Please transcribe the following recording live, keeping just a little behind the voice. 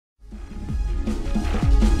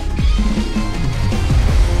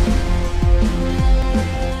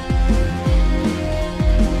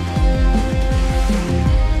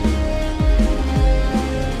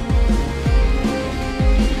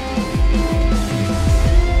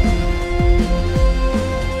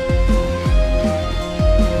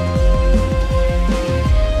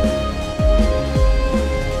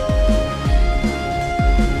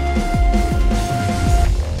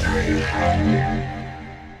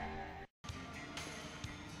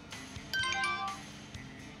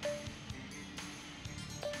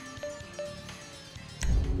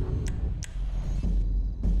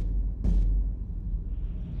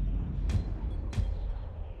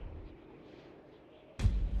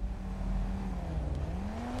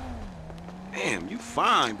Damn, you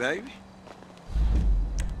fine, baby.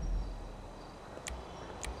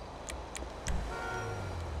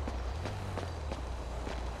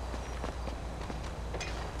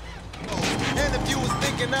 And if you was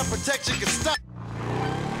thinking that protection could stop.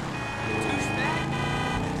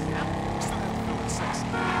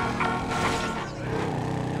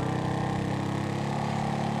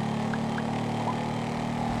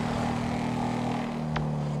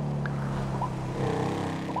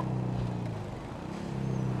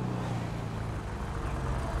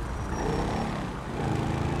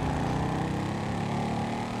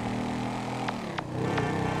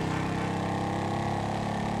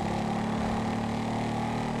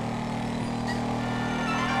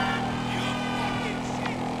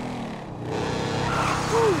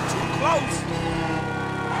 Close.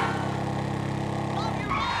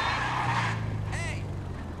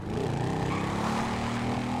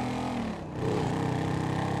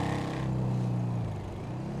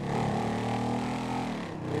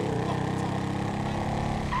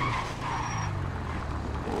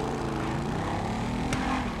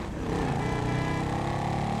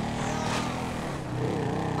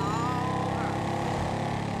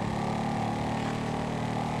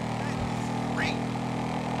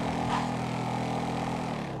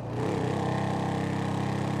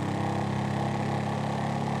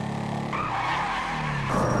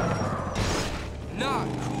 Not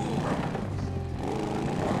cool.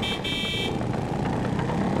 What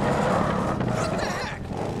the heck?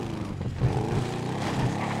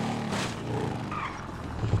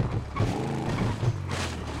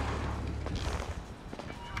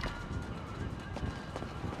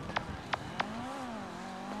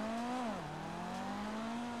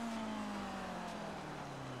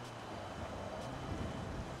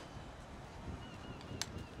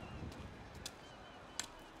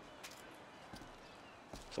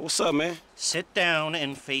 So what's up, man? Sit down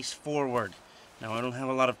and face forward. Now, I don't have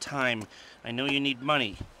a lot of time. I know you need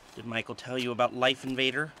money. Did Michael tell you about Life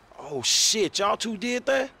Invader? Oh, shit, y'all two did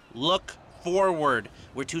that? Look forward.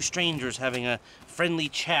 We're two strangers having a friendly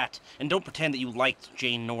chat. And don't pretend that you liked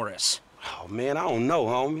Jane Norris. Oh, man, I don't know,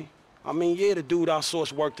 homie. I mean, yeah, the dude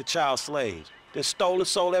outsourced work to child slaves, then stole and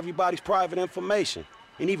sold everybody's private information,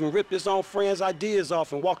 and even ripped his own friends' ideas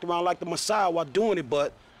off and walked around like the Messiah while doing it,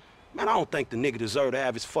 but man, I don't think the nigga deserved to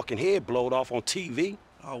have his fucking head blowed off on TV.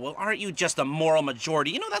 Oh, well, aren't you just a moral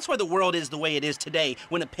majority? You know, that's why the world is the way it is today,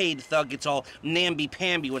 when a paid thug gets all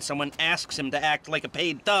namby-pamby when someone asks him to act like a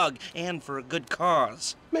paid thug, and for a good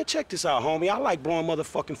cause. Man, check this out, homie. I like blowing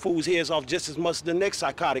motherfucking fools' heads off just as much as the next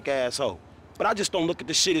psychotic asshole. But I just don't look at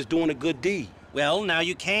this shit as doing a good deed. Well, now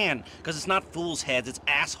you can, because it's not fools' heads, it's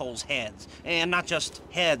assholes' heads. And not just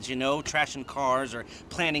heads, you know, trashing cars or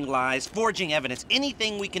planning lies, forging evidence,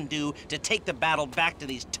 anything we can do to take the battle back to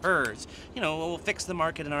these turds. You know, we'll fix the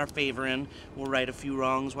market in our favor and we'll right a few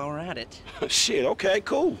wrongs while we're at it. Shit, okay,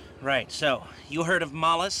 cool. Right, so, you heard of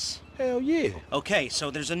Mollis? Hell yeah. Okay, so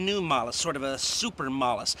there's a new Mollis, sort of a super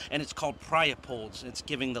Mollis, and it's called Priapold. It's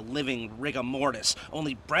giving the living rigor mortis.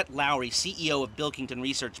 Only Brett Lowry, CEO of Bilkington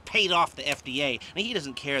Research, paid off the FDA, and he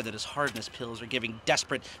doesn't care that his hardness pills are giving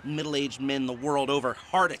desperate middle-aged men the world over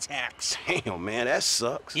heart attacks. Damn, man, that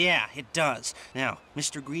sucks. Yeah, it does. Now,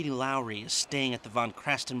 Mr. Greedy Lowry is staying at the Von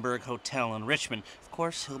Krastenberg Hotel in Richmond. Of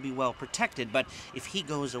course, he'll be well protected, but if he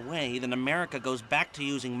goes away, then America goes back to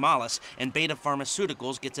using Mollis, and Beta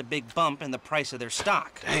Pharmaceuticals gets a big bump in the price of their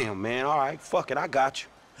stock. Damn, man, all right, fuck it, I got you.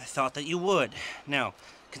 I thought that you would. Now,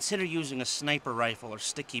 consider using a sniper rifle or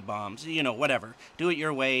sticky bombs, you know, whatever. Do it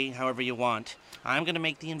your way, however you want. I'm gonna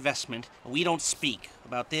make the investment. We don't speak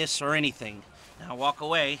about this or anything. Now walk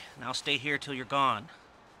away, and I'll stay here till you're gone.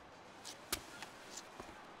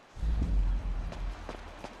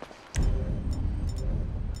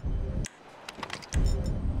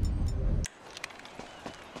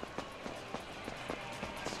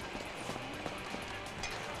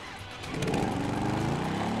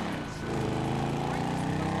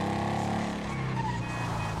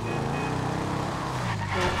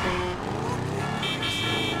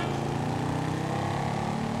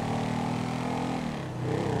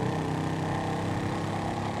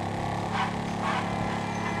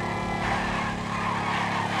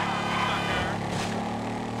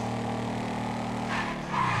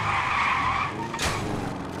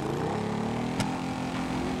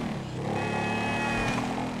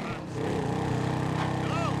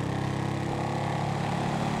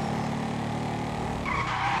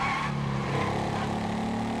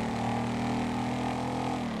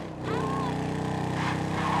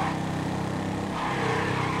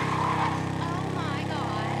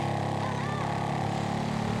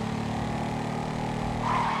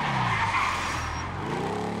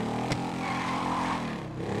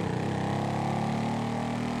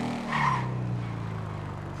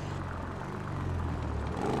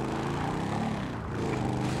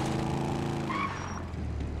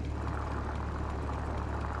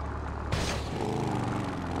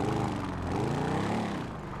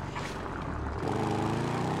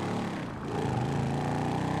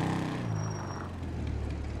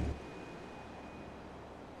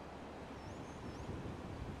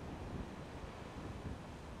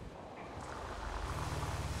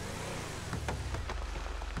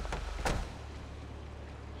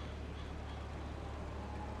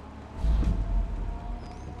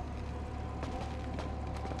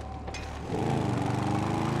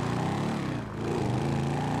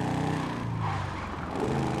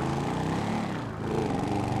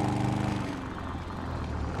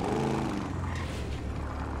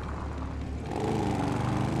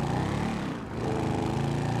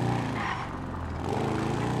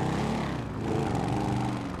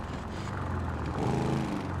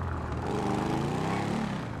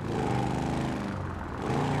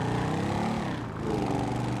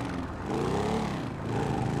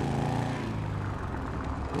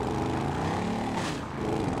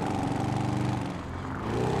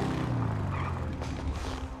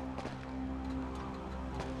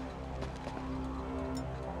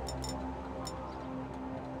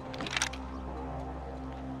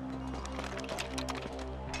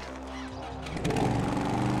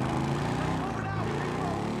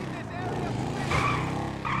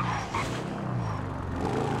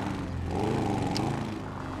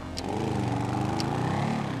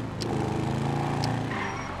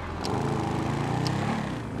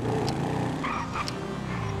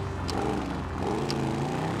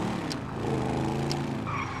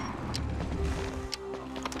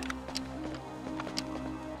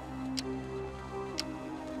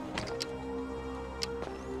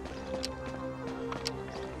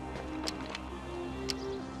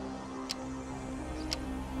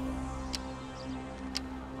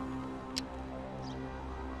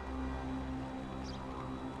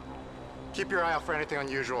 Keep your eye out for anything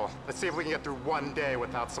unusual. Let's see if we can get through one day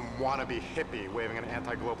without some wannabe hippie waving an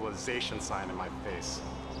anti-globalization sign in my face.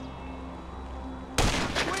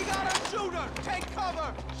 We got a shooter! Take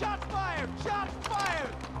cover! Shots fired! Shots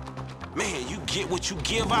fired! Man, you get what you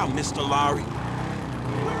give out, Mr. Lowry.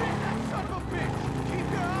 Where is that son of a bitch? Keep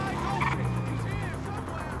your eyes open! He's here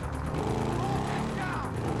somewhere! Hold him down!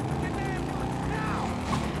 Get the ambulance now!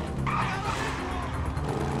 I got a visual!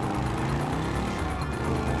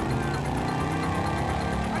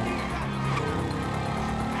 I need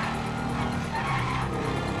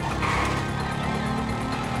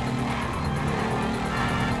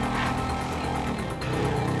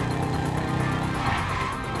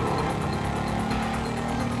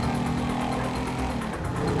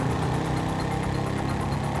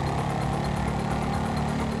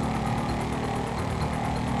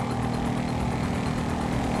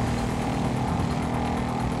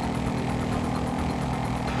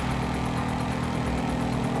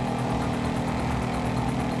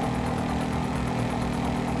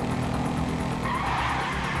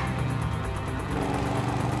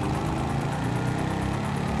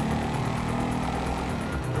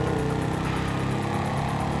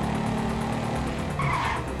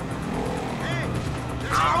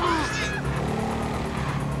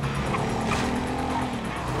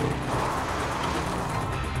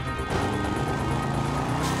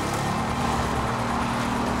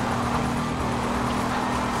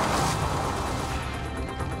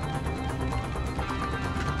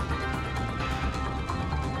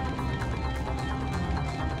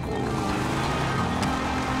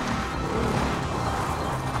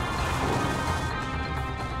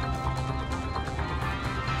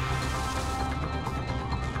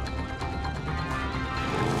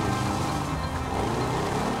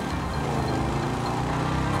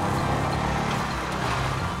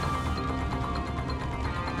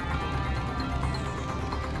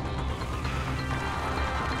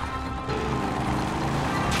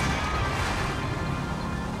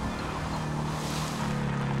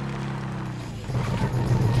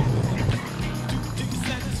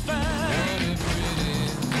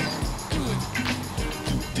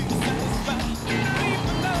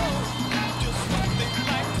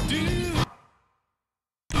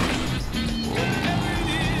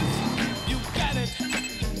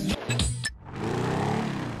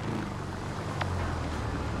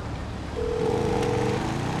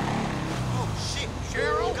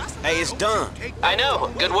Hey, it's done. I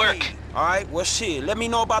know. Good work. All right, well, shit, let me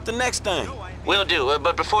know about the next thing. Will do,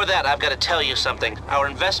 but before that, I've got to tell you something. Our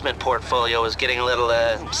investment portfolio is getting a little,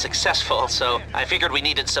 successful, so I figured we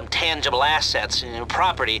needed some tangible assets,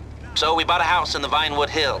 property. So we bought a house in the Vinewood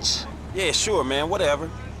Hills. Yeah, sure, man, whatever.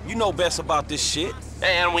 You know best about this shit.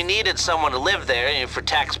 And we needed someone to live there for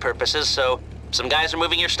tax purposes, so some guys are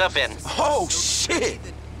moving your stuff in. Oh, shit!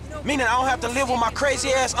 Meaning I don't have to live with my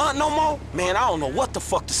crazy-ass aunt no more? Man, I don't know what the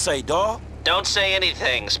fuck to say, dawg. Don't say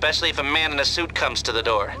anything, especially if a man in a suit comes to the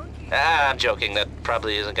door. I'm joking. That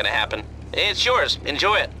probably isn't gonna happen. It's yours.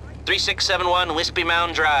 Enjoy it. 3671 Wispy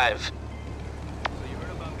Mound Drive.